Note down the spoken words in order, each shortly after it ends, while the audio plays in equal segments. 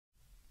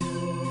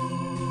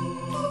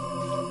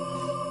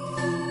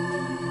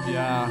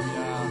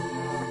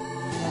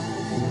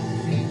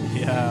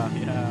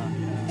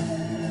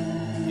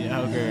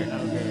Ogre.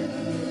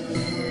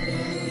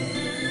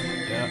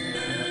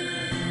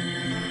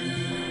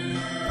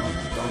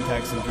 Don't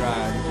text and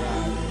drive.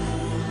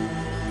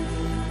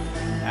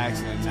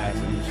 Accidents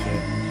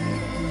shit.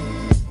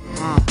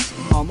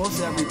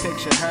 Almost every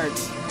picture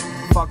hurts.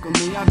 Fuck with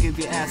me, I'll give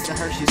your ass to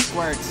Hershey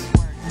squirts.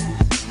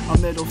 A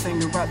middle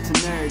finger up to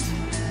nerds,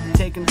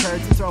 taking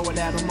turds and throw it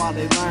at them while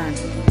they learn.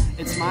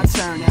 It's my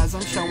turn as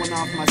I'm showing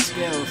off my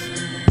skills.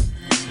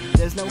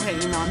 There's no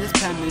hating on this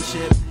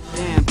penmanship.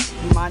 Damn,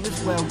 you might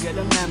as well get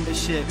a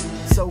membership.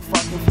 So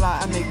fucking fly,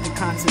 I make the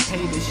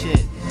constipated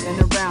shit. Then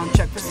around,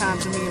 check for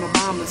signs of me and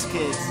Obama's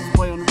kids.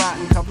 Spoiled and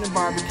rotten, covered in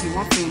barbecue,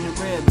 I'm feeding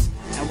ribs.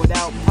 And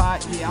without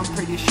pot, yeah, I'm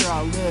pretty sure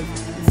I'll live.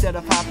 Instead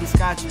of hopping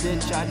scotch,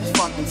 bitch, I just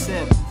fucking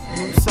sip.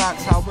 New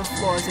socks, hardwood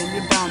floors, and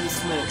you're bound to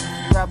slip.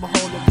 Grab a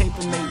hold of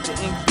paper, make the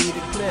ink be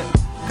the clip.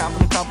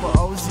 Copping a couple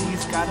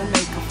OZs, gotta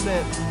make a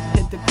flip.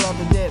 Hit the club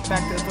and dip,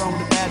 back to throwing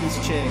the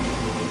baddest chick.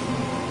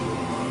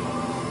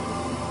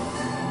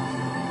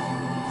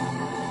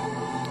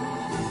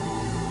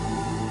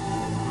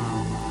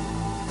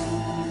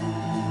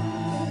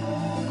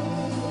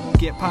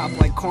 Get popped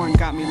like corn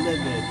got me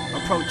livid.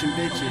 Approaching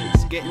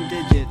bitches, getting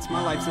digits.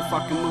 My life's a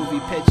fucking movie,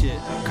 pitch it.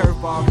 A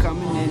curveball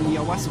coming in,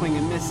 yo, I swing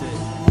and miss it.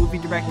 Movie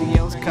director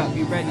yells cut,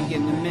 be ready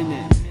in a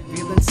minute.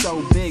 Feeling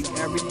so big,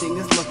 everything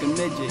is looking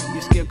midget.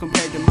 Your skill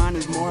compared to mine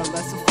is more or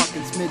less a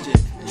fucking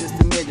smidget. Just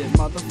admit it,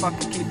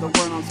 motherfucker, keep the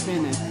word on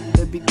spinning.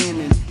 The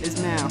beginning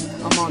is now,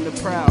 I'm on the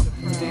prowl.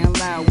 Staying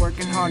loud,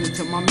 working hard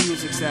until my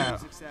music's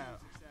out.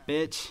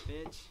 Bitch.